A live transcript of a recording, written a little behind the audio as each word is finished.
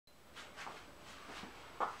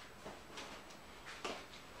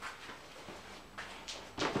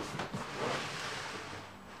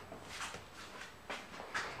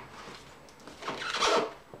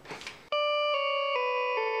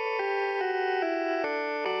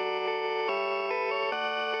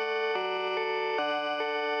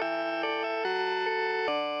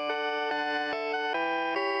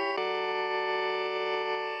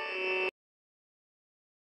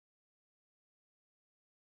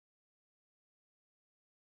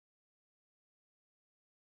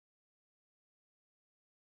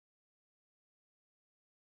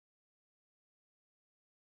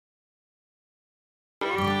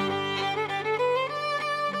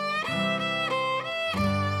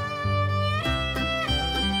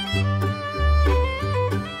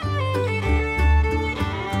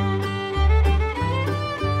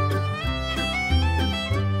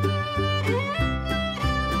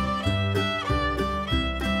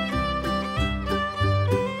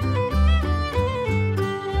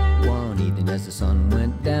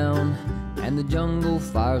the jungle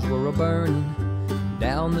fires were a-burning.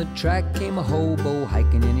 Down the track came a hobo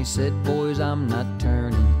hiking, and he said, "Boys, I'm not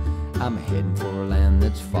turning. I'm heading for a land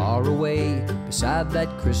that's far away, beside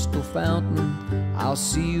that crystal fountain. I'll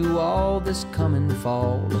see you all this coming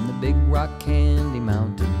fall in the big rock candy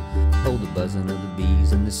mountain." Oh, the buzzing of the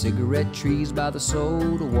bees and the cigarette trees, by the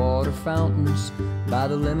soda water fountains, by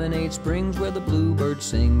the lemonade springs where the bluebird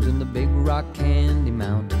sings in the big rock candy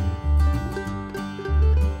mountain.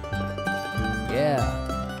 Yeah.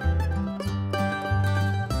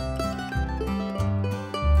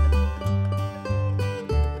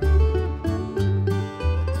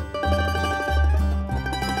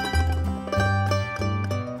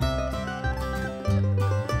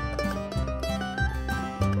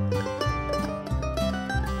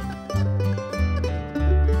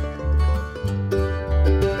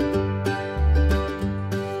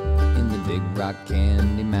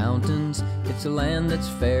 Candy Mountains, it's a land that's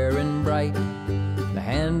fair and bright. The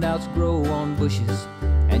handouts grow on bushes,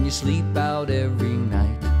 and you sleep out every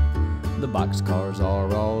night. The boxcars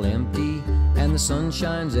are all empty, and the sun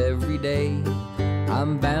shines every day.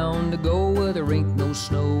 I'm bound to go where there ain't no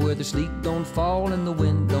snow, where the sleet don't fall and the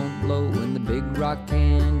wind don't blow, in the big rock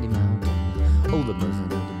candy mountain. Oh, the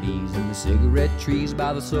buzzing of the bees and the cigarette trees,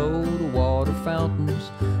 by the soda water fountains,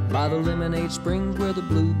 by the lemonade springs where the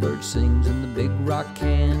bluebird sings in the big rock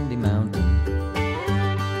candy mountain.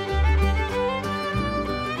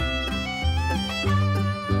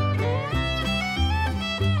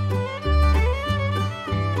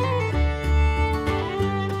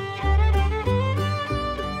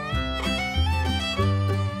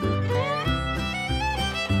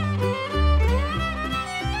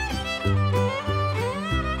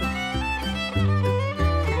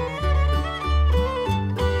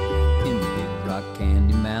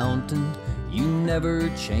 You never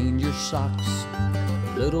change your socks.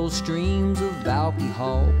 Little streams of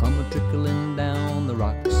alcohol come a-trickling down the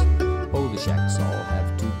rocks. Oh, the shacks all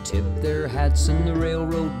have to tip their hats, and the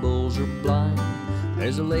railroad bulls are blind.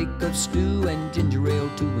 There's a lake of stew and ginger ale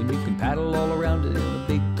too, and you can paddle all around it in a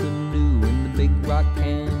big canoe in the big rock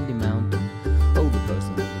candy mountain. Oh, the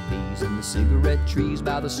buzzing of the bees and the cigarette trees,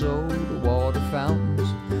 by the soda water fountains,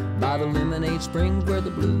 by the lemonade springs where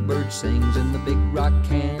the bluebird sings in the big rock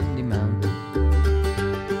candy mountain.